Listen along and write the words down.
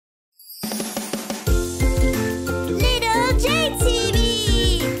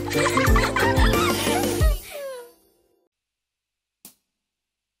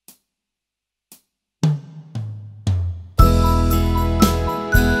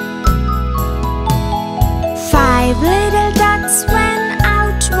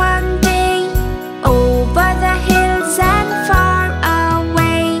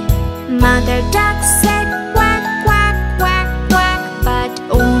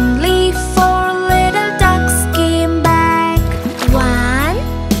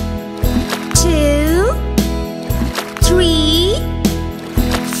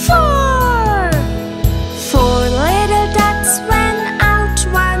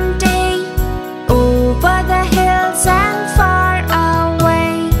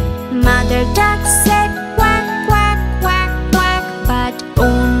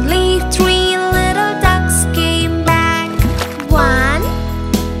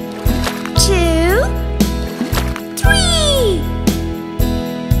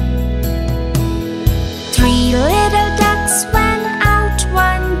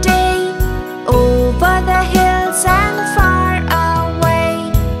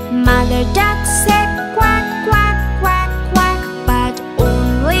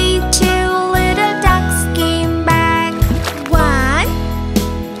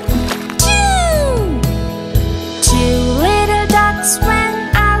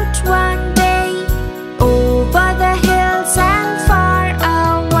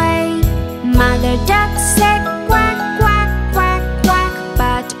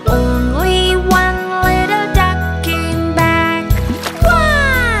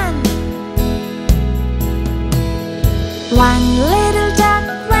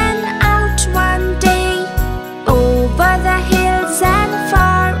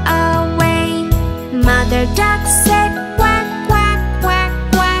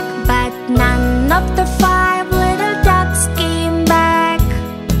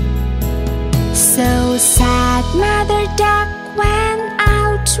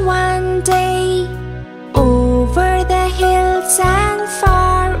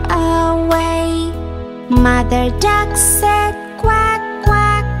Mother duck said quack,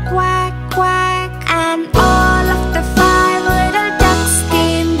 quack, quack, quack, and all of the 5 little ducks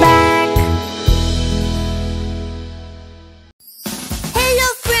came back. Hello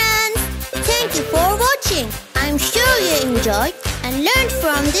friends! Thank you for watching. I'm sure you enjoyed and learned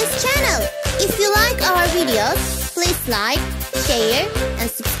from this channel. If you like our videos, please like, share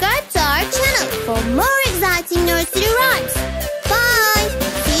and subscribe to our channel for more exciting nursery